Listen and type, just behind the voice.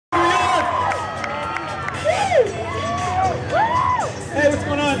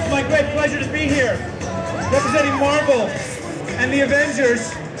pleasure to be here, representing Marvel and the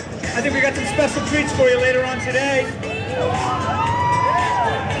Avengers. I think we got some special treats for you later on today.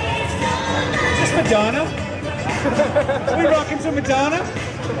 Is this Madonna? Are we rocking some Madonna?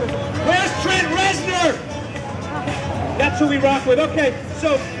 Where's Trent Reznor? That's who we rock with. Okay,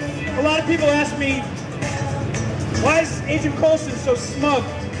 so a lot of people ask me, why is Agent Coulson so smug?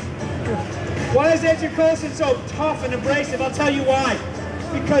 Why is Agent Coulson so tough and abrasive? I'll tell you why.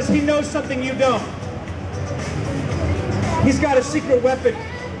 Because he knows something you don't. He's got a secret weapon.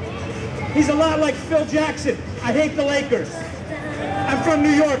 He's a lot like Phil Jackson. I hate the Lakers. I'm from New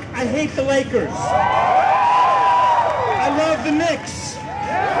York. I hate the Lakers. I love the Knicks.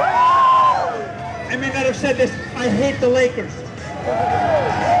 I may not have said this. I hate the Lakers.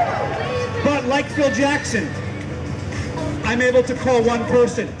 But like Phil Jackson, I'm able to call one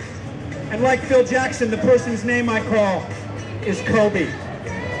person. And like Phil Jackson, the person's name I call is Colbie.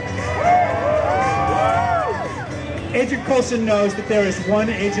 Agent Coulson knows that there is one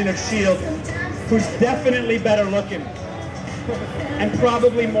agent of S.H.I.E.L.D. who's definitely better looking and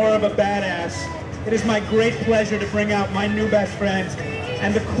probably more of a badass. It is my great pleasure to bring out my new best friend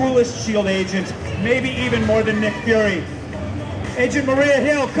and the coolest S.H.I.E.L.D. agent, maybe even more than Nick Fury. Agent Maria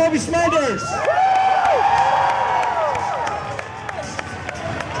Hill, Colbie Smuthers!